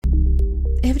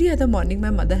Every other morning, my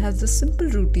mother has this simple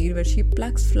routine where she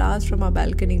plucks flowers from our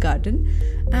balcony garden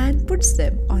and puts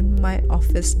them on my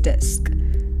office desk.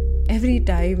 Every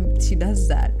time she does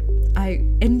that, I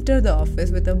enter the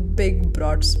office with a big,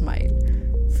 broad smile,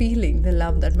 feeling the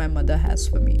love that my mother has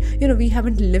for me. We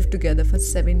haven't lived together for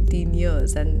 17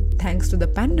 years, and thanks to the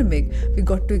pandemic, we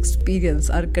got to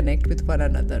experience our connect with one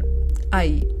another.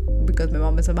 Because my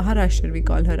mom is a Maharashtrian, we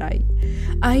call her Ai.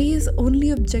 Ai's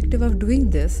only objective of doing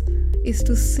this is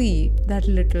to see that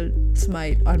little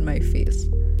smile on my face.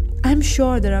 I'm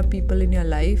sure there are people in your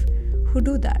life who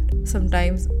do that.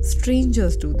 Sometimes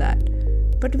strangers do that.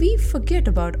 But we forget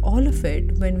about all of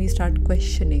it when we start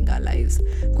questioning our lives,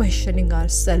 questioning our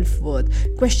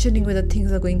self-worth, questioning whether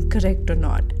things are going correct or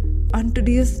not. On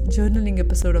today's journaling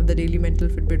episode of the Daily Mental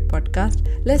Fitbit podcast,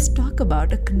 let's talk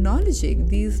about acknowledging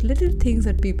these little things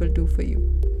that people do for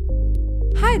you.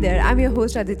 Hi there, I'm your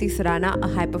host Aditi Surana,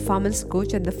 a high-performance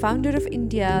coach and the founder of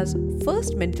India's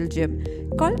first mental gym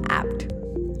called APT.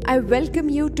 I welcome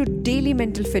you to Daily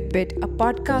Mental Fitbit, a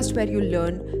podcast where you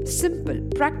learn simple,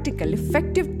 practical,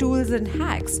 effective tools and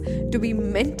hacks to be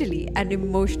mentally and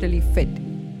emotionally fit.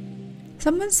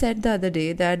 Someone said the other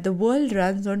day that the world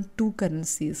runs on two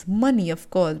currencies, money of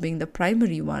course being the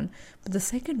primary one, but the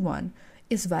second one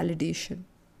is validation.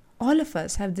 All of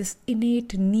us have this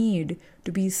innate need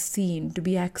to be seen, to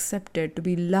be accepted, to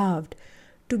be loved,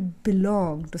 to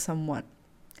belong to someone.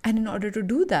 And in order to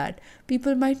do that,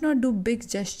 people might not do big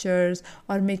gestures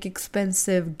or make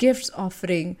expensive gifts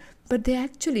offering, but they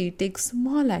actually take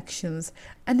small actions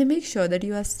and they make sure that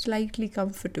you are slightly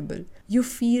comfortable. You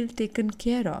feel taken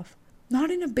care of.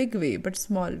 Not in a big way, but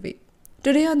small way.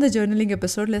 Today on the journaling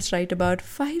episode, let's write about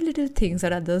 5 little things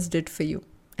that others did for you.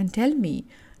 And tell me,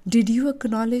 did you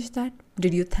acknowledge that?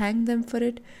 Did you thank them for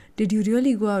it? Did you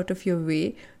really go out of your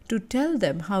way to tell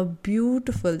them how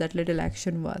beautiful that little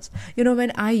action was?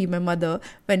 When my mother,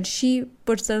 when she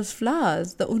puts those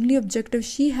flowers, the only objective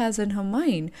she has in her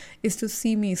mind is to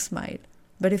see me smile.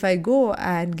 But if I go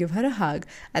and give her a hug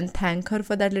and thank her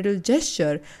for that little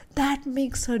gesture, that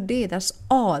makes her day. That's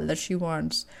all that she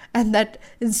wants. And that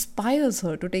inspires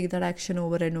her to take that action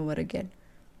over and over again.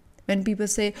 When people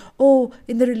say,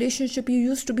 in the relationship, you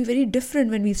used to be very different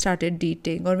when we started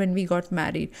dating or when we got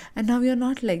married, and now you're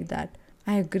not like that.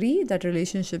 I agree that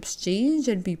relationships change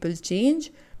and people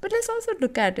change, but let's also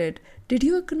look at it. Did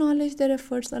you acknowledge their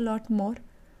efforts a lot more?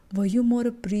 Were you more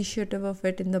appreciative of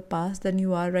it in the past than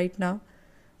you are right now?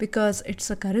 Because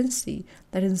it's a currency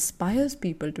that inspires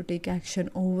people to take action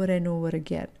over and over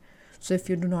again. So if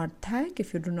you do not thank,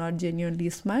 if you do not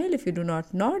genuinely smile, if you do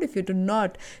not nod, if you do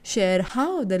not share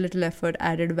how the little effort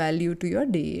added value to your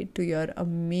day, to your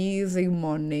amazing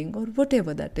morning or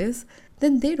whatever that is,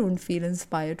 then they don't feel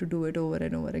inspired to do it over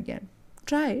and over again.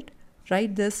 Try it.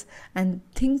 Write this and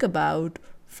think about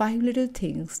 5 little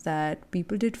things that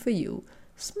people did for you,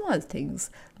 small things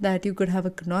that you could have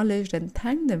acknowledged and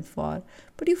thanked them for,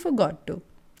 but you forgot to.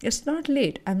 It's not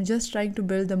late. I'm just trying to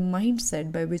build the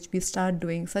mindset by which we start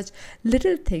doing such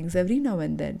little things every now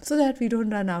and then so that we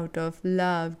don't run out of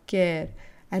love, care,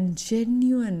 and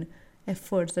genuine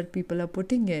efforts that people are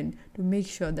putting in to make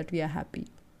sure that we are happy.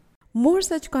 More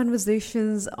such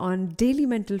conversations on Daily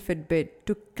Mental Fitbit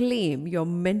to claim your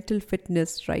mental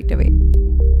fitness right away.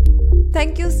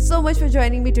 Thank you so much for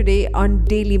joining me today on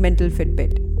Daily Mental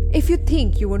Fitbit. If you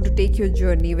think you want to take your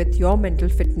journey with your mental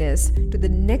fitness to the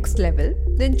next level,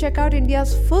 then check out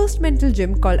India's first mental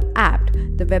gym called APT.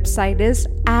 The website is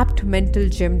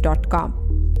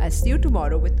aptmentalgym.com. I'll see you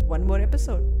tomorrow with one more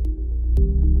episode.